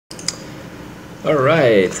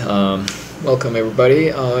Alright, welcome everybody.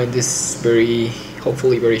 In this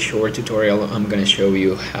hopefully very short tutorial, I'm gonna show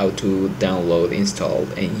you how to download, install,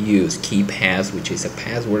 and use KeePass, which is a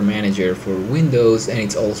password manager for Windows, and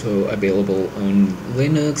it's also available on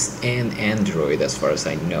Linux and Android as far as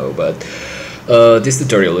I know, but this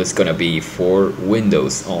tutorial is gonna be for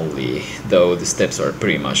Windows only, though the steps are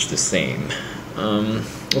pretty much the same.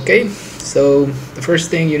 Okay, so the first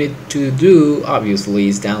thing you need to do obviously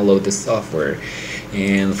is download the software,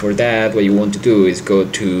 and for that what you want to do is go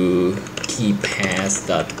to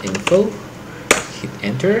keepass.info, hit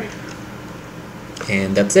enter,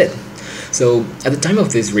 and that's it. So at the time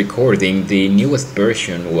of this recording, the newest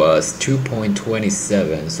version was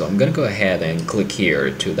 2.27, so I'm gonna go ahead and click here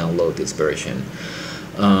to download this version.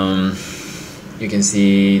 You can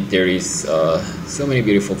see there is so many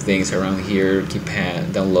beautiful things around here.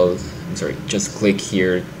 Just click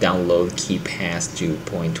here, download KeePass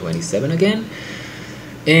 2.27 again,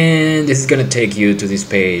 and this is gonna take you to this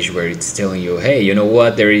page where it's telling you, hey, you know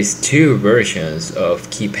what, there is two versions of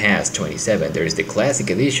KeePass 27. There is the classic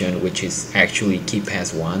edition, which is actually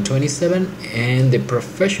KeePass 1.27, and the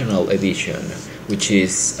professional edition, which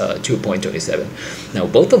is 2.27. Now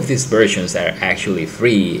both of these versions are actually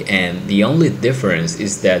free, and the only difference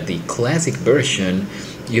is that the classic version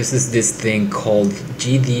uses this thing called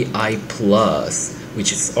GDI Plus,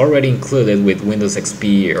 which is already included with Windows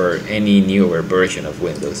XP or any newer version of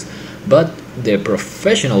Windows. But the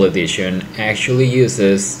professional edition actually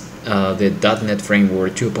uses the .NET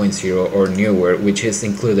Framework 2.0 or newer, which is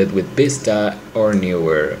included with Vista or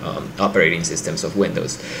newer operating systems of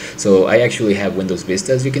Windows. So I actually have Windows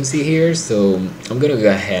Vista, as you can see here, so I'm gonna go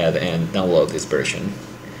ahead and download this version.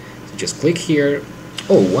 So just click here.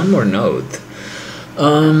 Oh, one more note.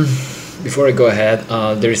 Before I go ahead,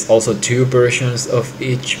 there is also two versions of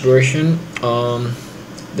each version.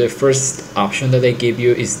 The first option that they give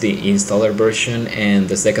you is the installer version, and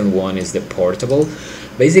the second one is the portable.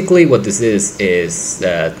 Basically what this is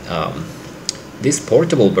that this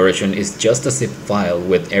portable version is just a zip file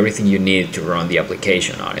with everything you need to run the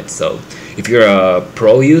application on it. So if you're a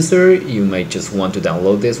pro user, you might just want to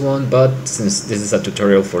download this one, but since this is a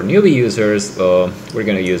tutorial for newbie users, we're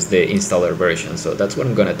gonna use the installer version, so that's what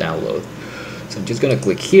I'm gonna download. So I'm just gonna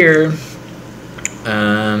click here.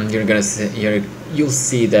 You'll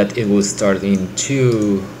see that it will start in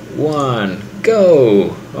 2, 1,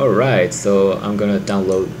 go. Alright, so I'm gonna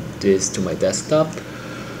download this to my desktop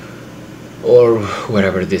or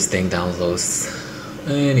wherever this thing downloads.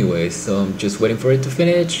 Anyway, so I'm just waiting for it to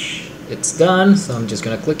finish. It's done, so I'm just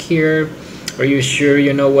gonna click here. Are you sure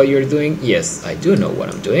you know what you're doing? Yes, I do know what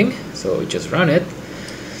I'm doing, so just run it.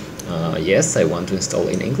 Yes, I want to install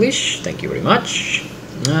in English, thank you very much.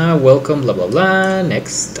 Welcome, blah blah blah,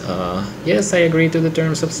 next. Yes, I agree to the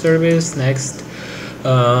terms of service, next.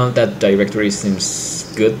 That directory seems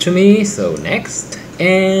good to me, so next.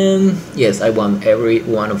 And yes, I want every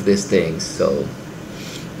one of these things, so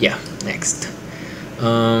yeah, next.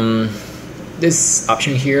 This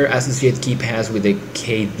option here, associate KeePass with the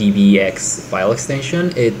KDBX file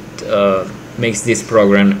extension, it makes this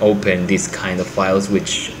program open these kind of files,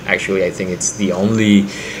 which actually I think it's the only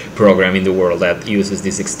program in the world that uses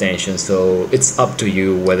this extension. So it's up to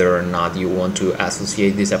you whether or not you want to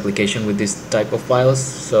associate this application with this type of files.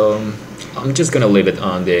 So I'm just gonna leave it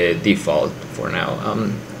on the default for now.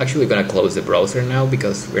 I'm actually gonna close the browser now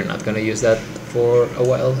because we're not gonna use that for a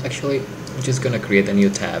while. Actually, I'm just gonna create a new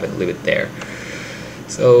tab and leave it there.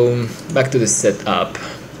 So back to the setup.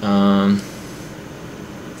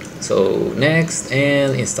 So next,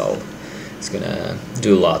 and install. It's gonna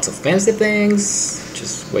do lots of fancy things.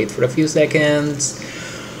 Just wait for a few seconds.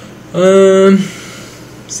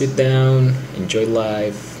 Sit down, enjoy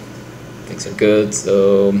life. Things are good.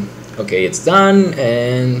 So okay, it's done,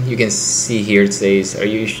 and you can see here it says,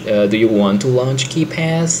 do you want to launch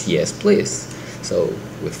KeePass? Yes, please. So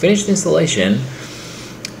we finished installation,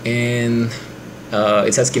 and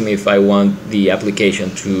it's asking me if I want the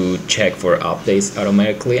application to check for updates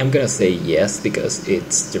automatically. I'm gonna say yes because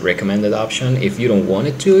it's the recommended option. If you don't want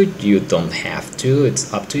it to, you don't have to,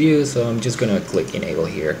 it's up to you. So I'm just gonna click enable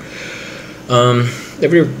here.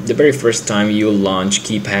 The very first time you launch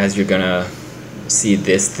KeePass, you're gonna see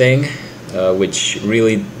this thing, which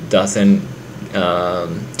really doesn't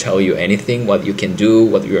tell you anything, what you can do,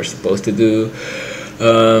 what you are supposed to do.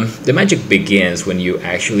 The magic begins when you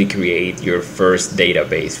actually create your first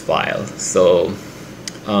database file. So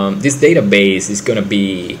this database is gonna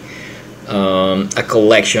be a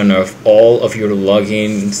collection of all of your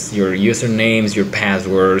logins, your usernames, your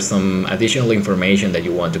passwords, some additional information that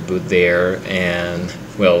you want to put there, and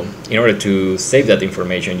well, in order to save that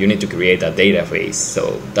information, you need to create a database.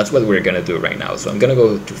 So that's what we're gonna do right now. So I'm gonna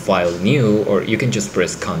go to File, New, or you can just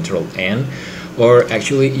press Ctrl N, or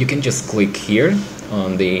actually you can just click here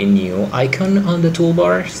on the new icon on the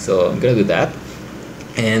toolbar. So I'm gonna do that,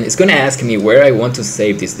 and it's gonna ask me where I want to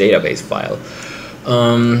save this database file.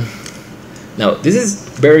 Now this is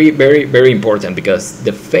very important, because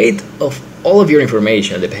the fate of all of your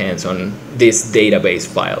information depends on this database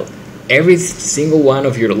file. Every single one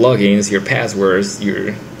of your logins, your passwords,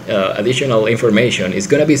 your additional information is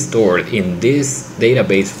gonna be stored in this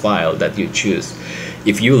database file that you choose.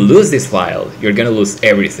 If you lose this file, you're gonna lose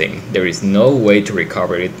everything. There is no way to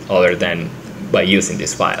recover it other than by using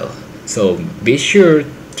this file. So be sure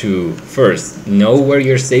to first know where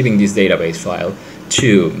you're saving this database file.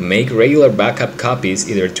 2, make regular backup copies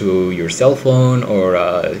either to your cell phone or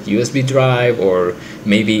a USB drive, or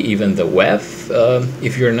maybe even the web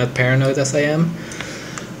if you're not paranoid as I am.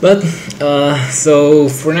 But so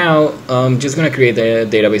for now, I'm just gonna create a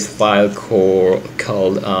database file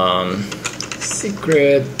called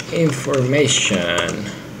secret information.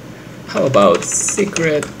 How about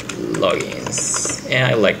secret logins? Yeah,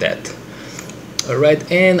 I like that.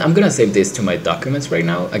 Alright, and I'm gonna save this to my documents right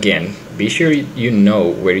now. Again, be sure you know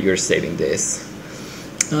where you're saving this.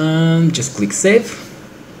 Just click save,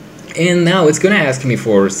 and now it's gonna ask me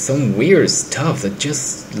for some weird stuff that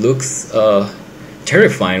just looks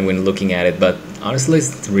terrifying when looking at it, but honestly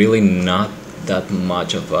it's really not that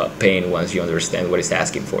much of a pain once you understand what it's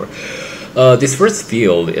asking for. This first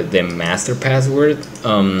field, the master password,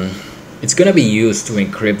 it's gonna be used to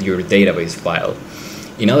encrypt your database file.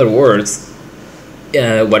 In other words,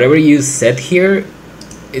 whatever you set here,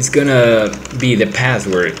 it's gonna be the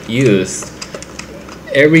password used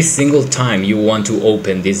every single time you want to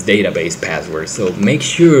open this database password. So make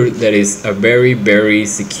sure that it's a very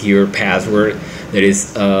secure password, that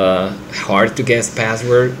is hard to guess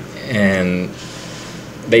password, and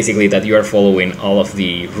basically that you are following all of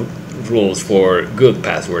the rules for good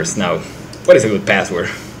passwords. Now, what is a good password?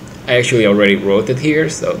 I actually already wrote it here,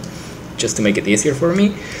 so just to make it easier for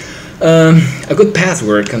me. A good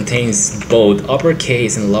password contains both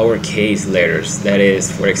uppercase and lowercase letters. That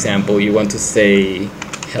is, for example, you want to say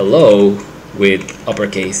hello with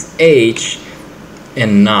uppercase H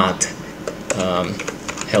and not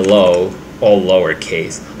hello all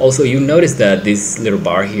lowercase. Also, you notice that this little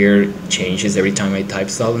bar here changes every time I type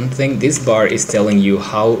something. This bar is telling you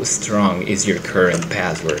how strong is your current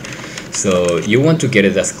password. So you want to get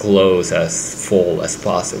it as close as full as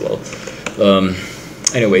possible.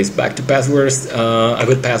 Anyways, back to passwords. A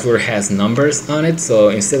good password has numbers on it, so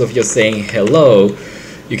instead of just saying hello,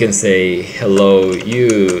 you can say hello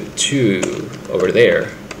you too over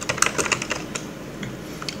there.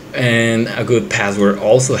 And a good password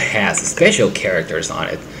also has special characters on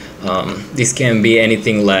it. This can be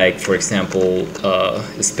anything like, for example,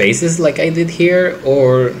 spaces like I did here,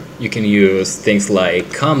 or you can use things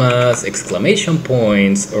like commas, exclamation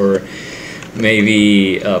points, or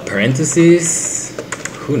maybe parentheses.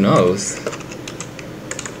 Who knows?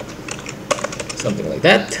 Something like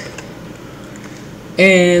that.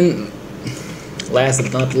 And last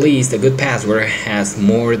but not least, a good password has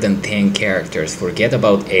more than 10 characters. Forget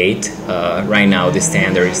about 8. Right now the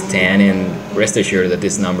standard is 10, and rest assured that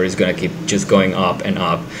this number is gonna keep just going up and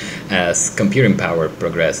up as computing power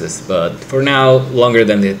progresses. But for now, longer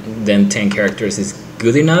than 10 characters is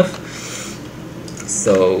good enough.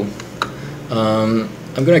 So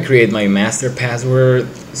I'm gonna create my master password,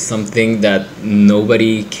 something that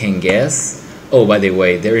nobody can guess. Oh, by the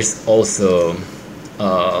way, there is also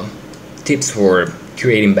tips for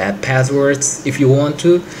creating bad passwords if you want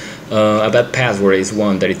to. A bad password is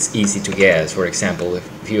one that it's easy to guess. For example,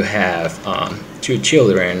 if you have 2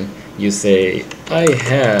 children, you say, I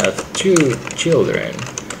have 2 children.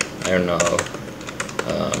 I don't know.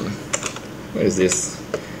 What is this?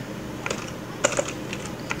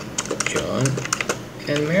 John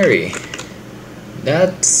and Mary.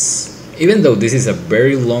 That's, even though this is a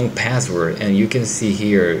very long password, and you can see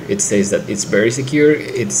here it says that it's very secure,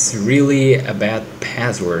 it's really a bad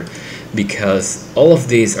password, because all of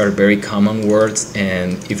these are very common words,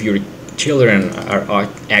 and if your children are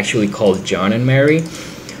actually called John and Mary,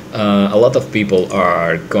 a lot of people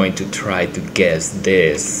are going to try to guess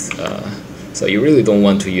this, so you really don't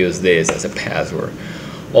want to use this as a password.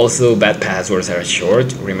 Also, bad passwords are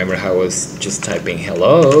short. Remember how I was just typing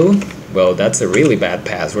hello? Well, that's a really bad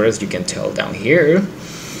password, as you can tell down here.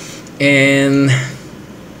 And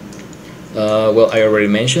well, I already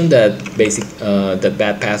mentioned that that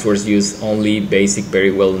bad passwords use only basic,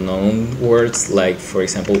 very well-known words, like for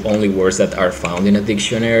example, only words that are found in a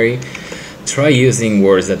dictionary. try using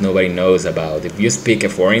words that nobody knows about. If you speak a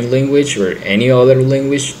foreign language or any other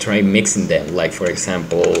language, try mixing them. Like for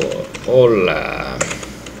example, hola,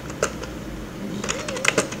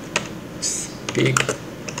 speak,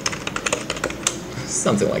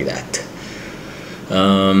 something like that.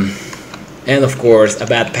 And of course, a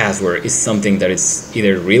bad password is something that is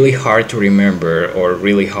either really hard to remember or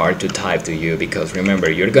really hard to type to you, because remember,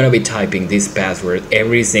 you're gonna be typing this password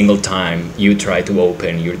every single time you try to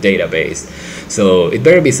open your database. So it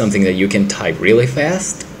better be something that you can type really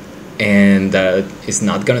fast and that it's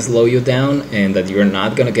not gonna slow you down and that you're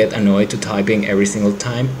not gonna get annoyed to typing every single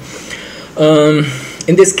time.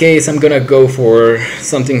 In this case, I'm gonna go for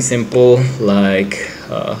something simple, like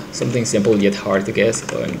something simple yet hard to guess.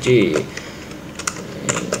 OMG.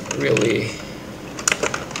 Really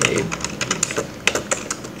hate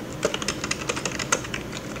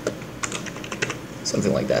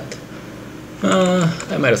something like that.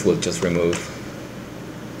 I might as well just remove.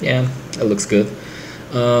 Yeah, that looks good.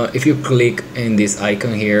 If you click in this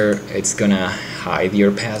icon here, it's gonna hide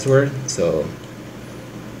your password. So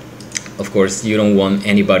of course you don't want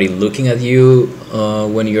anybody looking at you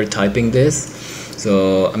when you're typing this.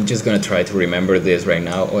 So I'm just gonna try to remember this right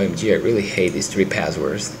now. OMG, I really hate these 3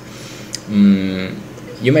 passwords.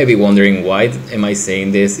 You may be wondering, why am I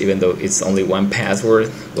saying this even though it's only 1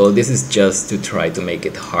 password? Well, this is just to try to make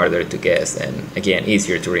it harder to guess and again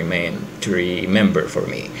easier to remember for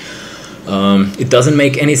me. It doesn't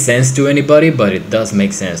make any sense to anybody, but it does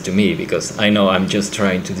make sense to me, because I know I'm just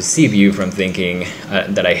trying to deceive you from thinking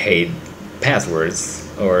that I hate passwords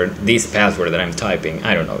or this password that I'm typing.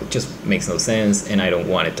 I don't know, it just makes no sense and I don't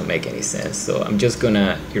want it to make any sense. So I'm just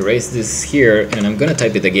gonna erase this here and I'm gonna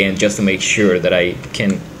type it again just to make sure that I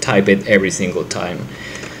can type it every single time.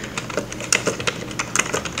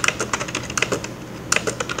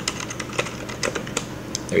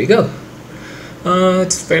 There you go.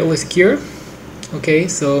 It's fairly secure. Okay,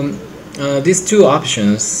 so these 2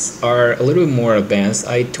 options are a little bit more advanced.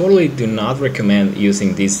 I totally do not recommend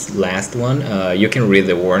using this last one. You can read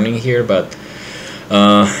the warning here, but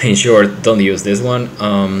in short, don't use this one.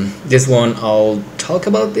 This one, I'll talk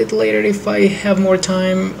about it later if I have more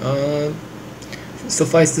time.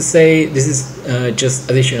 Suffice to say, this is just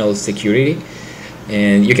additional security,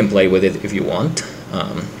 and you can play with it if you want.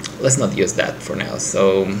 Let's not use that for now.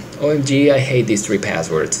 So OMG, I hate these 3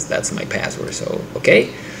 passwords. That's my password. So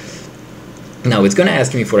okay. Now it's gonna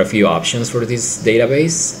ask me for a few options for this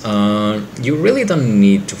database. You really don't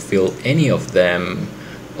need to fill any of them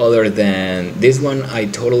other than this one. I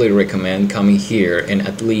totally recommend coming here and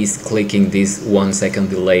at least clicking this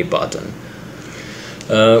 1-second delay button.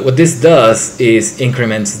 What this does is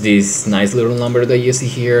increments this nice little number that you see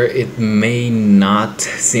here. It may not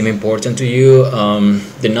seem important to you.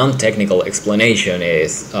 The non-technical explanation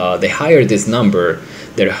is the higher this number,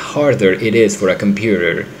 the harder it is for a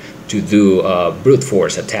computer to do a brute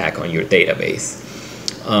force attack on your database.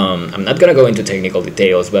 I'm not gonna go into technical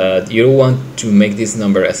details, but you want to make this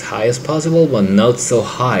number as high as possible, but not so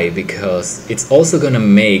high, because it's also gonna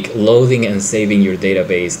make loading and saving your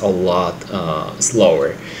database a lot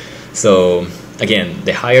slower. So again,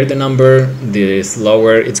 the higher the number, the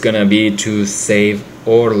slower it's gonna be to save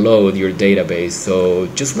or load your database. So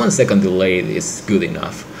just 1-second delay is good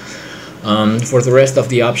enough. For the rest of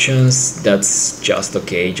the options, that's just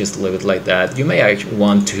okay, just leave it like that. You may actually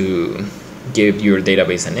want to give your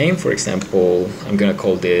database a name. For example, I'm gonna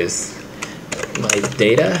call this my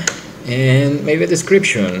data, and maybe a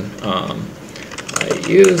description. I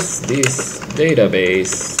use this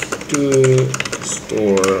database to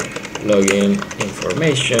store login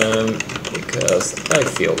information because I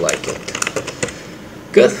feel like it.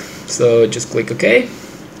 Good, so just click OK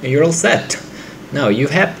and you're all set. Now you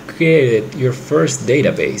have created your first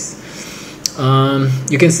database.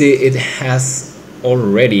 You can see it has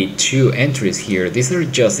already 2 entries here. These are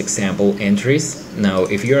just example entries. Now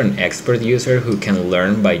if you're an expert user who can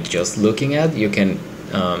learn by just looking at, you can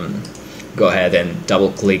go ahead and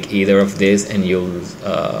double click either of these and you'll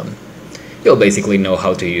basically know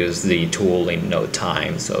how to use the tool in no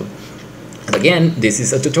time. So again, this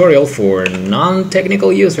is a tutorial for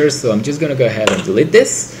non-technical users, so I'm just gonna go ahead and delete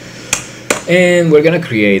this. And we're gonna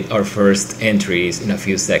create our first entries in a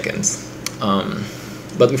few seconds.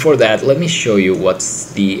 But before that, let me show you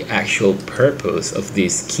what's the actual purpose of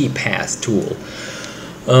this KeePass tool.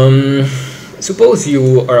 Suppose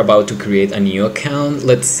you are about to create a new account.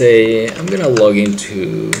 Let's say I'm gonna log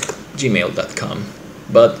into gmail.com,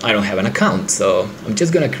 but I don't have an account, so I'm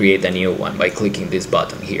just gonna create a new one by clicking this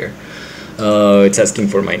button here. It's asking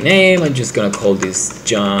for my name. I'm just gonna call this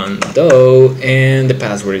John Doe, and the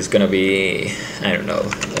password is gonna be, I don't know,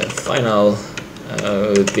 5 final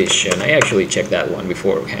edition. I actually checked that one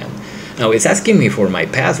beforehand. Now it's asking me for my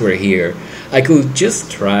password here. I could just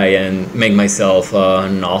try and make myself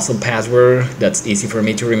an awesome password that's easy for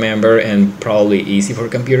me to remember and probably easy for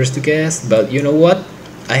computers to guess, but you know what?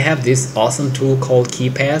 I have this awesome tool called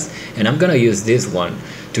KeePass, and I'm gonna use this one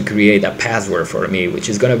to create a password for me, which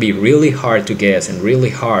is gonna be really hard to guess and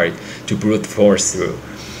really hard to brute force through.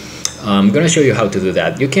 I'm gonna show you how to do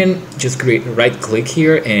that. You can just right click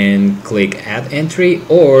here and click add entry,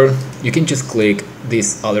 or you can just click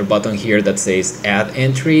this other button here that says add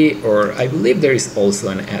entry, or I believe there is also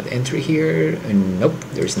an add entry here, and nope,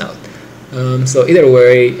 there's not. So either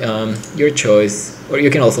way, your choice, or you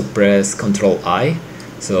can also press Ctrl I.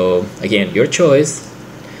 So again, your choice.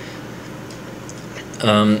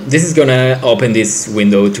 This is gonna open this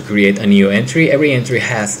window to create a new entry. Every entry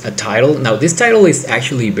has a title. Now this title is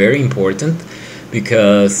actually very important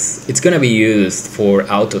because it's gonna be used for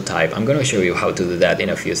auto type. I'm gonna show you how to do that in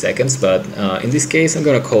a few seconds, but in this case I'm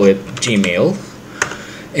gonna call it Gmail,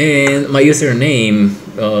 and my username,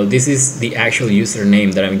 this is the actual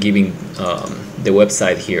username that I'm giving the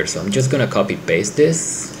website here. So I'm just gonna copy paste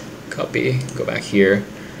this, copy, go back here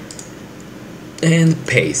and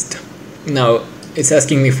paste. Now it's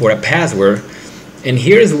asking me for a password, and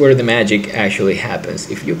here's where the magic actually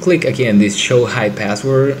happens. If you click again this show hide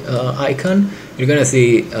password icon, you're gonna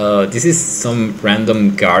see this is some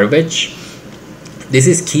random garbage. This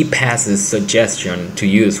is KeePass's suggestion to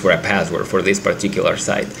use for a password for this particular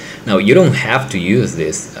site. Now you don't have to use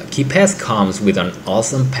this. KeePass comes with an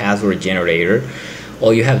awesome password generator.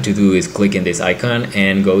 All you have to do is click in this icon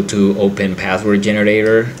and go to open password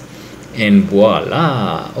generator, and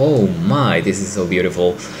voila! Oh my, this is so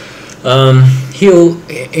beautiful. Here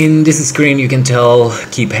in this screen you can tell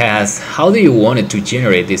KeePass how do you want it to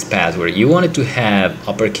generate this password. You want it to have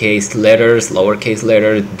uppercase letters, lowercase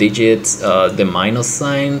letters, digits, the minus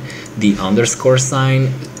sign, the underscore sign,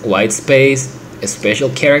 white space, special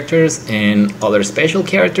characters, and other special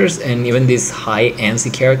characters, and even these high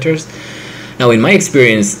ANSI characters. Now in my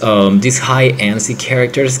experience, these high ANSI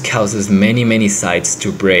characters causes many sites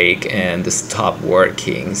to break and stop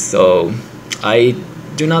working, so I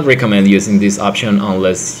do not recommend using this option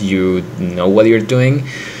unless you know what you're doing.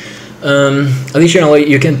 Additionally,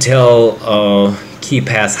 you can tell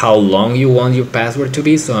KeePass how long you want your password to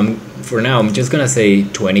be, so for now I'm just gonna say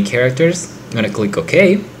 20 characters. I'm gonna click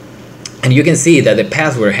OK, and you can see that the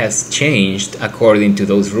password has changed according to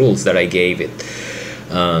those rules that I gave it.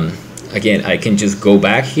 Again, I can just go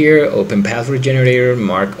back here, open password generator,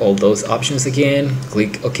 mark all those options again,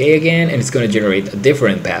 click OK again, and it's going to generate a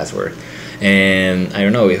different password. And I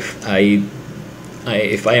don't know, if I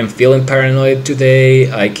am feeling paranoid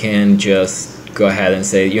today, I can just go ahead and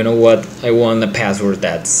say, you know what, I want a password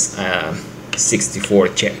that's 64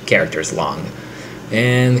 characters long,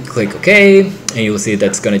 and click OK, and you'll see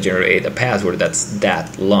that's going to generate a password that's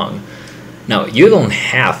that long. Now you don't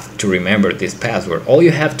have to remember this password. All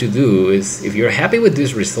you have to do is, if you're happy with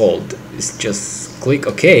this result, is just click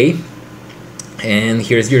OK, and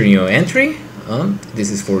here's your new entry. This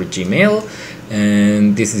is for Gmail,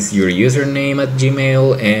 and this is your username at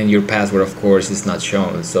Gmail, and your password of course is not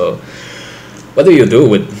shown. So what do you do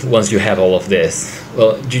once you have all of this?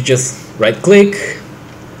 Well, you just right click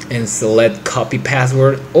and select copy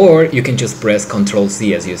password, or you can just press Ctrl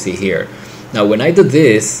C as you see here. Now when I do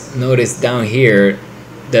this, notice down here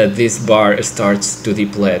that this bar starts to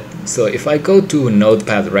deplete. So if I go to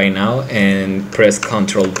Notepad right now and press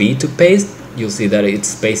Ctrl B to paste, you'll see that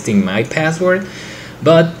it's pasting my password.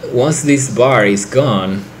 But once this bar is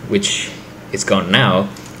gone, which it's gone now,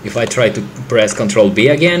 if I try to press Ctrl B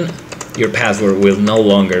again, your password will no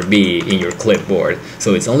longer be in your clipboard.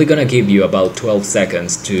 So it's only gonna give you about 12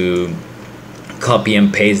 seconds to copy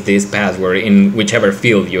and paste this password in whichever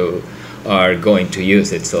field you are going to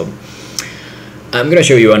use it. So I'm gonna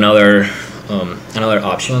show you another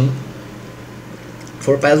option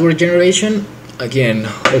for password generation. Again,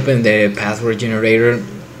 open the password generator.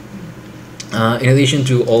 In addition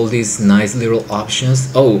to all these nice little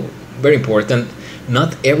options, oh, very important,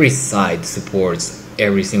 not every site supports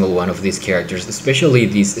every single one of these characters, especially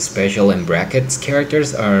these special and brackets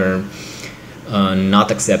characters are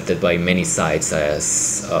not accepted by many sites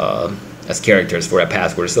as characters for a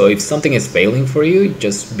password. So if something is failing for you,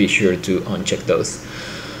 just be sure to uncheck those.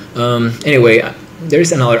 Anyway,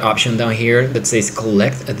 there's another option down here that says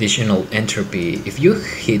collect additional entropy. If you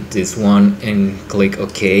hit this one and click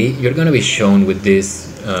OK, you're gonna be shown with this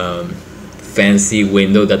fancy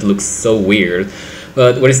window that looks so weird,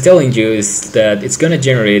 But what it's telling you is that it's going to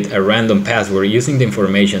generate a random password using the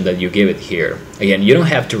information that you give it here. Again, you don't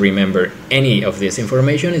have to remember any of this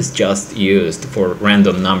information. It's just used for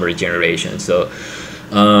random number generation. So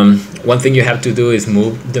one thing you have to do is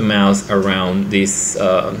move the mouse around this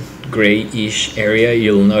grayish area.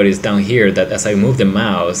 You'll notice down here that as I move the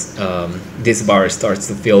mouse, this bar starts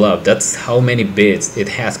to fill up. That's how many bits it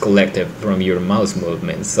has collected from your mouse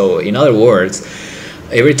movement. So in other words,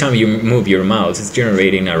 every time you move your mouse, it's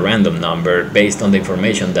generating a random number based on the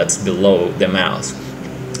information that's below the mouse.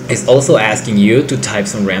 It's also asking you to type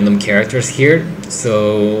some random characters here.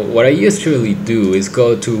 So what I usually do is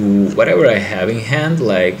go to whatever I have in hand,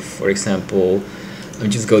 like for example, I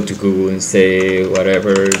just go to Google and say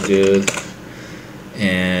whatever, dude,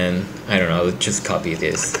 and I don't know, just copy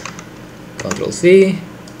this. Control C,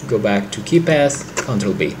 go back to KeePass,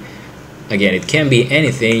 Control B. Again, it can be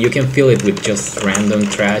anything. You can fill it with just random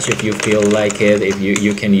trash if you feel like it. If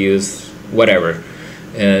you can use whatever.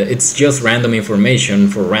 It's just random information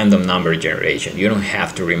for random number generation. You don't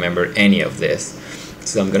have to remember any of this.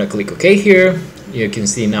 So I'm gonna click OK here. You can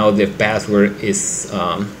see now the password is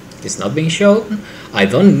not being shown. I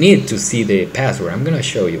don't need to see the password. I'm gonna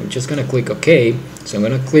show you. I'm just gonna click OK. So I'm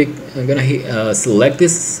gonna select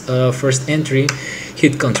this first entry,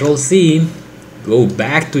 hit Control C, go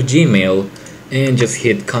back to Gmail, and just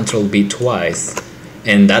hit Control B twice,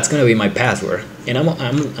 and that's gonna be my password. And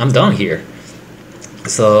I'm done here.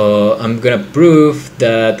 So I'm gonna prove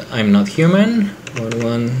that I'm not human.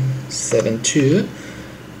 1172,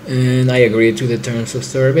 and I agree to the terms of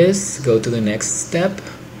service. Go to the next step.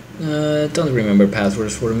 Don't remember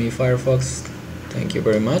passwords for me, Firefox. Thank you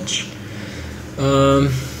very much.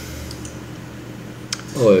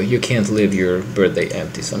 Oh, you can't leave your birthday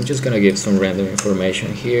empty, so I'm just gonna give some random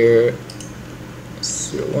information here.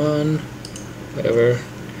 01, whatever,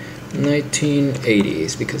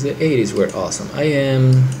 1980s, because the 80s were awesome. I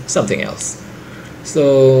am something else.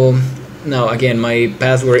 So now again, my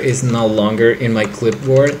password is no longer in my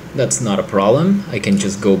clipboard. That's not a problem. I can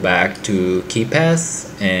just go back to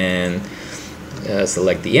KeePass and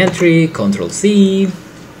select the entry, Control C,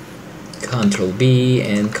 Control B,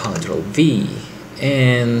 and Control V.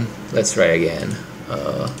 And let's try again.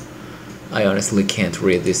 I honestly can't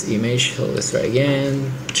read this image, so let's try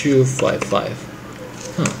again. 255.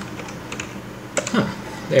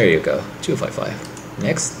 There you go. 255.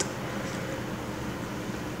 Next.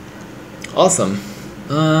 Awesome.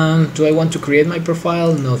 Do I want to create my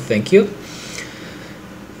profile? No, thank you.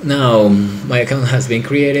 Now my account has been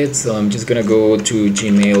created, so I'm just gonna go to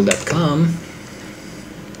gmail.com.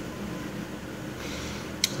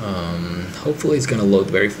 Hopefully it's gonna load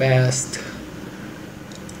very fast.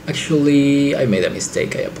 Actually, I made a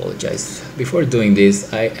mistake. I apologize. Before doing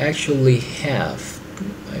this, I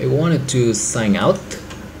wanted to sign out,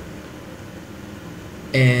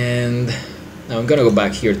 and now I'm gonna go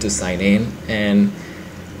back here to sign in, and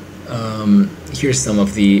here's some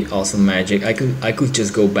of the awesome magic. I could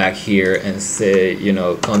just go back here and say, you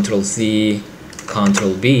know, Control C,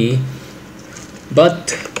 Control B,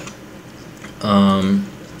 but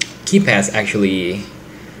KeePass actually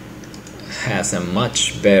has a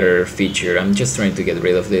much better feature. I'm just trying to get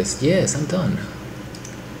rid of this. Yes, I'm done.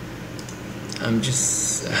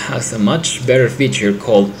 Has a much better feature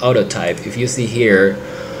called autotype. If you see here,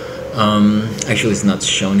 actually it's not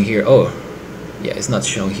shown here. Oh yeah, it's not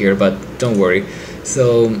shown here, but don't worry.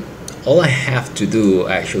 So all I have to do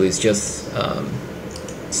actually is just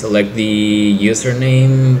select the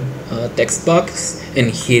username text box and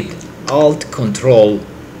hit Alt Control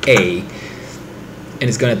A, and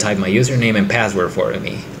it's gonna type my username and password for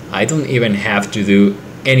me. I don't even have to do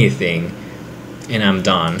anything, and I'm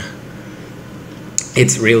done.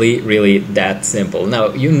 It's really that simple.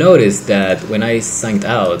 Now you notice that when I signed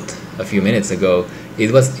out a few minutes ago,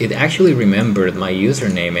 it actually remembered my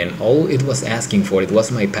username, and all it was asking for, it was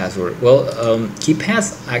my password. Well,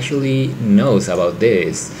 KeePass actually knows about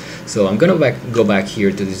this, so I'm gonna go back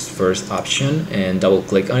here to this first option and double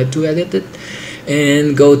click on it to edit it,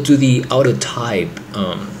 and go to the autotype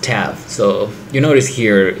tab. So you notice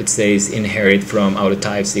here it says inherit from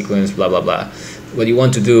autotype sequence, blah blah blah. What you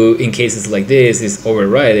want to do in cases like this is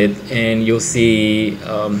override it, and you'll see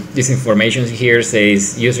this information here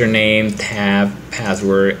says username, tab,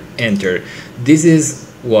 password, enter. This is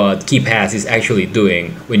what KeePass is actually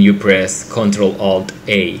doing when you press Ctrl Alt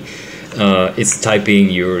A. It's typing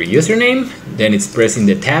your username, then it's pressing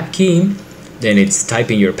the tab key, then it's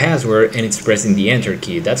typing your password, and it's pressing the enter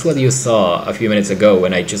key. That's what you saw a few minutes ago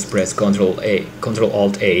when I just pressed Ctrl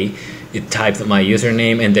Alt A. It typed my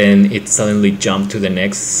username, and then it suddenly jumped to the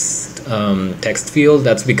next text field,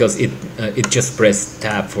 that's because it just pressed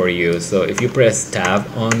tab for you. So if you press tab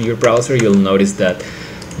on your browser, you'll notice that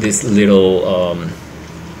this little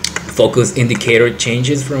focus indicator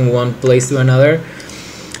changes from one place to another.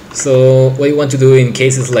 So what you want to do in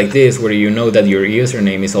cases like this, where you know that your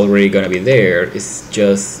username is already going to be there, is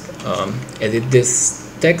just edit this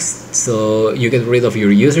text so you get rid of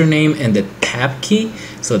your username and the tab key,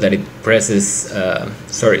 so that it presses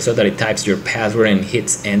so that it types your password and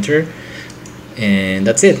hits enter, and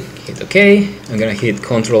that's it. Hit OK. I'm gonna hit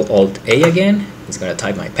Ctrl Alt A again. It's gonna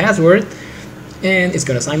type my password and it's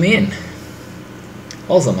gonna sign me in.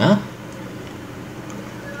 Awesome, huh?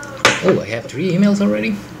 Oh, I have 3 emails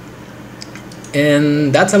already.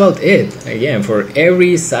 And that's about it. Again, for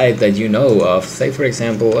every site that you know of, say for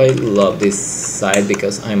example, I love this site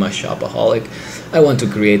because I'm a shopaholic. I want to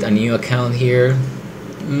create a new account here.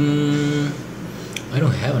 I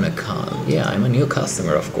don't have an account. Yeah, I'm a new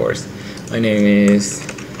customer, of course. My name is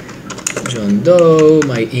John Doe.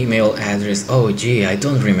 My email address, oh gee, I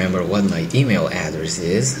don't remember what my email address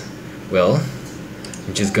is. Well,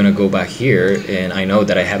 I'm just gonna go back here, and I know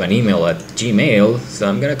that I have an email at Gmail, so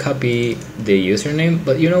I'm gonna copy the username.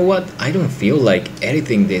 But you know what, I don't feel like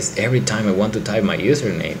editing this every time I want to type my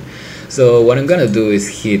username. So what I'm gonna do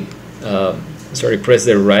is hit press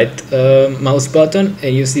the right mouse button,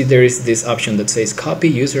 and you see there is this option that says copy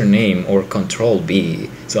username or Control B.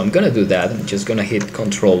 So I'm gonna do that. I'm just gonna hit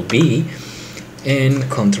Control B and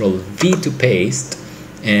Control V to paste,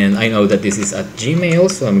 and I know that this is at Gmail,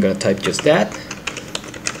 so I'm gonna type just that.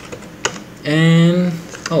 And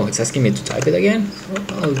oh, it's asking me to type it again.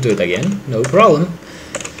 I'll do it again, no problem.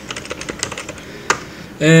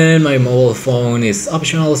 And my mobile phone is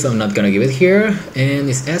optional, so I'm not gonna give it here. And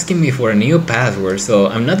it's asking me for a new password, so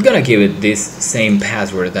I'm not gonna give it this same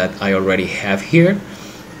password that I already have here,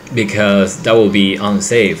 because that will be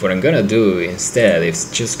unsafe. What I'm gonna do instead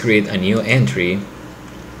is just create a new entry,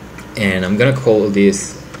 and I'm gonna call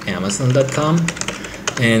this Amazon.com.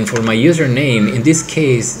 And for my username, in this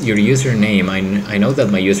case, your username, I know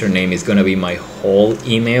that my username is gonna be my whole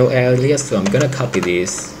email alias, so I'm gonna copy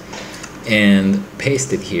this and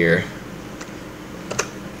paste it here.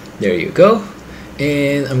 There you go.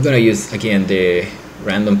 And I'm gonna use again the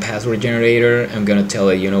random password generator. I'm gonna tell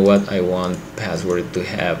it, you know what, I want password to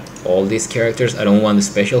have all these characters. I don't want the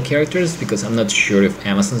special characters because I'm not sure if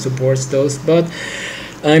Amazon supports those, but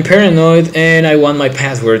I'm paranoid and I want my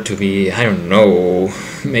password to be, I don't know,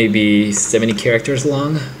 maybe 70 characters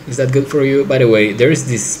long. Is that good for you? By the way, there is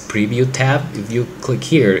this preview tab. If you click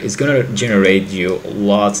here, it's gonna generate you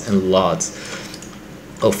lots and lots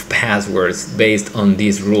of passwords based on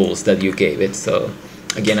these rules that you gave it. So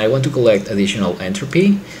again, I want to collect additional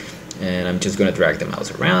entropy, and I'm just gonna drag the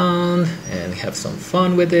mouse around and have some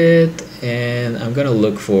fun with it. And I'm gonna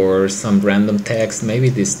look for some random text. Maybe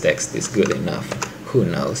this text is good enough. Who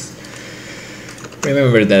knows?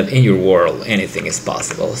 Remember that in your world anything is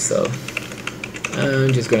possible, so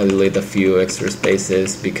I'm just gonna delete a few extra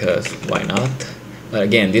spaces because why not? But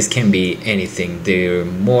again, this can be anything. The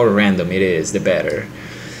more random it is, the better.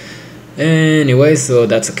 Anyway, so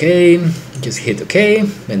that's okay. Just hit OK,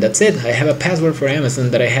 and that's it. I have a password for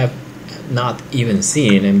Amazon that I have not even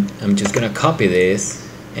seen, and I'm just gonna copy this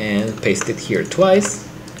and paste it here twice,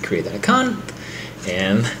 create an account,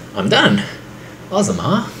 and I'm done. Awesome,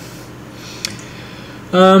 huh?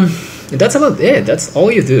 That's about it. That's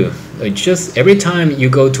all you do. Like, just every time you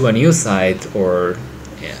go to a new site or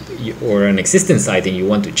an existing site and you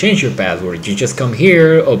want to change your password, you just come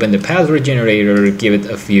here, open the password generator, give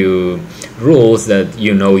it a few rules that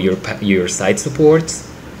you know your site supports,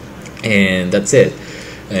 and that's it.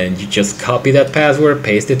 And you just copy that password,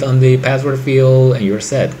 paste it on the password field, and you're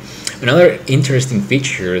set. Another interesting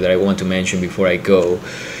feature that I want to mention before I go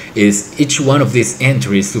is each one of these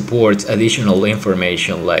entries supports additional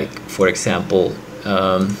information. Like, for example,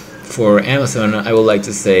 for Amazon, I would like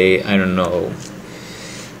to say, I don't know,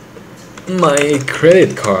 my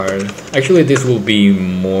credit card. Actually, this will be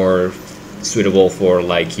more suitable for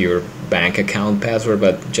like your bank account password,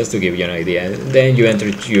 but just to give you an idea, then you enter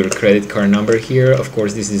your credit card number here. Of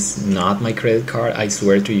course, this is not my credit card, I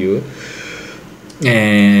swear to you.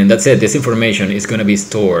 And that's it. This information is going to be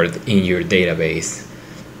stored in your database.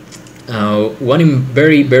 One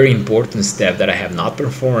very important step that I have not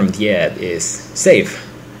performed yet is save.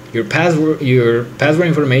 Your password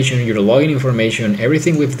information, your login information,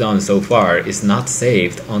 everything we've done so far is not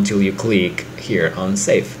saved until you click here on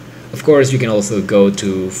save. Of course, you can also go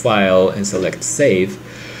to file and select save,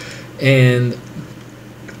 and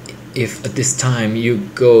if at this time you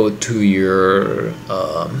go to your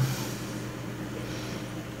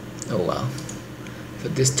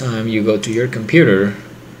But this time you go to your computer,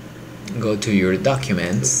 go to your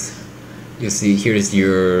documents, you see here's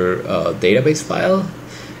your database file,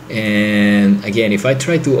 and again, if I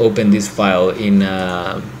try to open this file in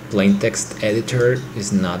a plain text editor,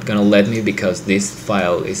 it's not gonna let me because this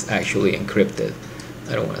file is actually encrypted.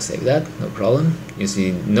 I don't want to save that, no problem. You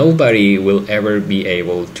see, nobody will ever be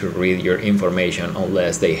able to read your information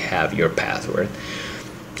unless they have your password.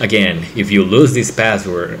 Again, if you lose this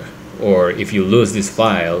password or if you lose this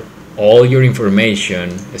file, all your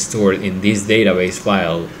information stored in this database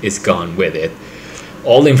file is gone with it.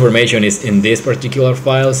 All the information is in this particular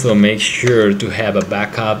file, so make sure to have a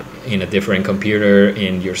backup in a different computer,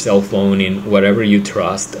 in your cell phone, in whatever you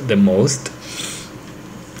trust the most,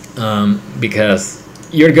 because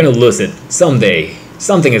you're gonna lose it someday.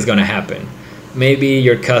 Something is gonna happen. Maybe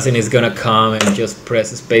your cousin is gonna come and just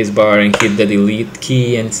press spacebar and hit the delete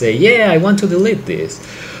key and say, yeah, I want to delete this.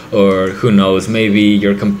 Or who knows, maybe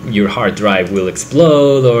your hard drive will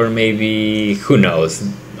explode, or maybe, who knows,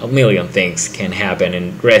 a million things can happen.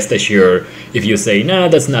 And rest assured, if you say, nah,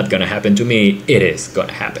 that's not gonna happen to me, it is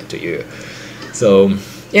gonna happen to you. So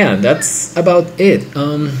yeah, that's about it.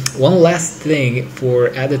 One last thing for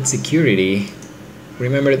added security.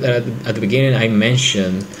 Remember that at the beginning I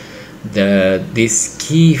mentioned that this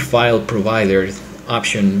key file provider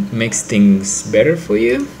option makes things better for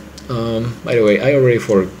you. By the way, I already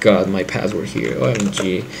forgot my password here.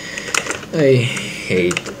 OMG, I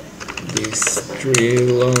hate these 3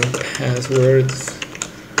 long passwords.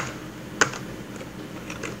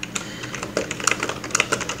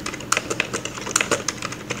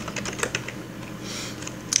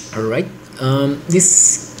 Alright,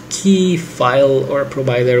 this key file or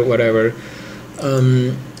provider, whatever,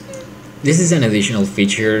 this is an additional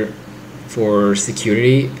feature for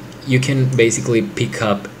security. You can basically pick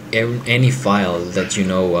up any file that you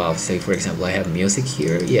know of. Say for example, I have music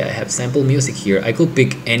here. Yeah, I have sample music here. I could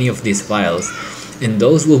pick any of these files, and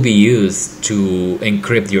those will be used to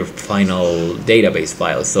encrypt your final database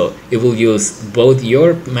file. So it will use both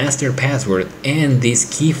your master password and this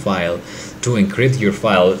key file to encrypt your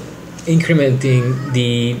file, incrementing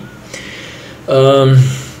the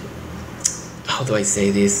how do I say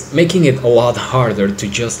this, making it a lot harder to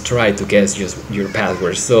just try to guess just your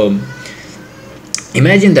password. So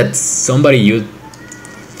imagine that somebody you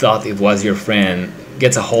thought it was your friend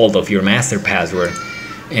gets a hold of your master password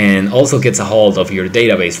and also gets a hold of your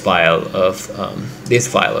database file of this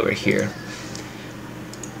file over here.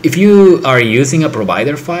 If you are using a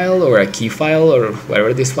provider file or a key file or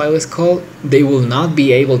whatever this file is called, they will not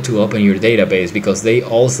be able to open your database because they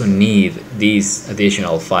also need this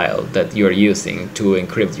additional file that you're using to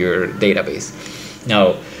encrypt your database.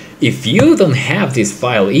 Now, if you don't have this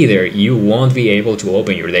file either, you won't be able to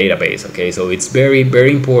open your database. Okay, so it's very, very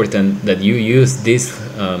important that you use this,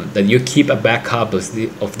 that you keep a backup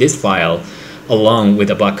of this file along with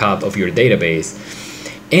a backup of your database.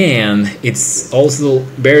 And it's also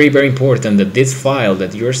very, very important that this file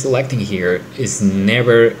that you're selecting here is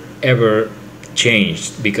never ever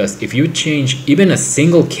changed, because if you change even a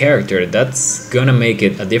single character, that's gonna make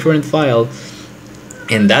it a different file,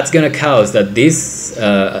 and that's gonna cause that this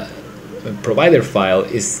provider file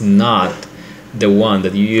is not the one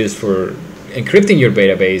that you use for encrypting your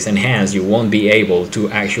database, and hence you won't be able to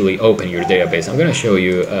actually open your database. I'm gonna show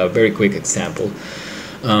you a very quick example.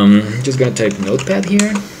 Just gonna type notepad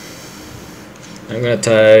here. I'm gonna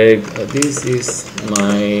type this is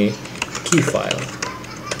my key file.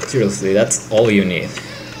 Seriously, that's all you need.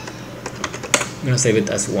 I'm gonna save it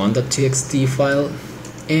as 1.txt file,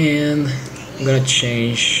 and I'm gonna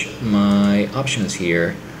change my options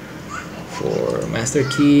here. For master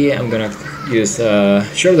key, I'm gonna use a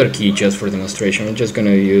shorter key just for demonstration. I'm just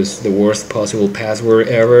gonna use the worst possible password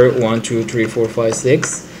ever, 1 2 3 4 5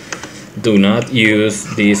 6. Do not use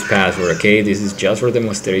this password, okay? This is just for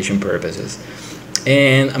demonstration purposes.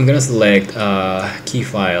 And I'm gonna select a key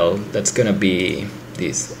file that's gonna be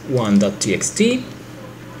this 1.txt.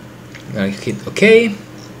 I'm gonna hit OK,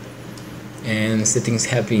 and settings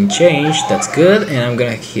have been changed. That's good, and I'm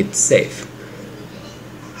gonna hit save.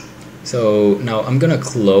 So now I'm gonna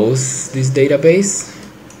close this database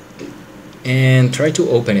and try to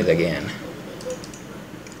open it again.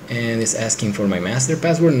 And it's asking for my master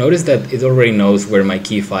password. Notice that it already knows where my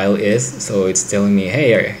key file is, so it's telling me,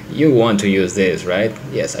 hey, you want to use this, right?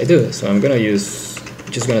 Yes, I do. So I'm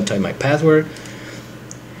just gonna type my password,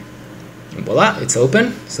 and voila, it's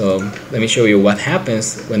open. So let me show you what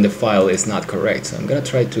happens when the file is not correct. So I'm gonna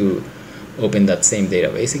try to open that same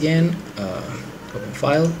database again. Open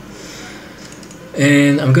file.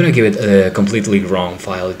 And I'm gonna give it a completely wrong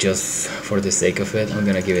file just for the sake of it. I'm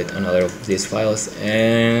gonna give it another of these files,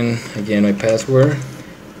 and again my password.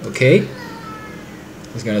 Okay,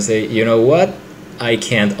 it's gonna say, you know what, I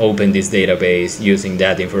can't open this database using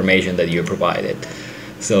that information that you provided.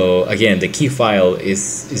 So again, the key file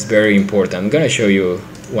is very important. I'm gonna show you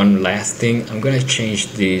one last thing. I'm gonna change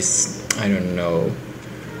this, I don't know,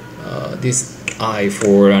 this I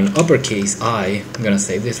for an uppercase I. I'm gonna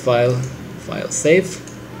save this file save.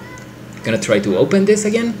 I'm gonna try to open this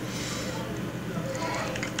again.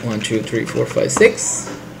 1 2 3 4 5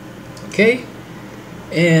 6. Okay,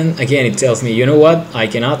 and again it tells me, you know what, I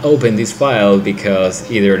cannot open this file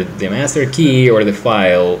because either the master key or the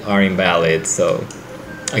file are invalid. So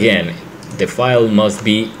again, the file must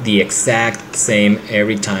be the exact same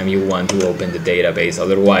every time you want to open the database,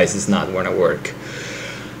 otherwise it's not gonna work.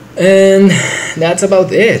 And that's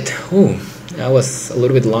about it. Ooh, that was a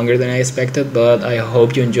little bit longer than I expected, but I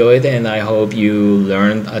hope you enjoyed and I hope you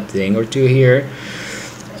learned a thing or two here.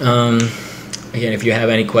 Again, if you have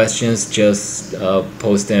any questions, just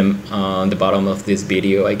post them on the bottom of this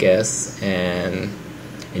video, I guess, and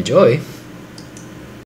enjoy.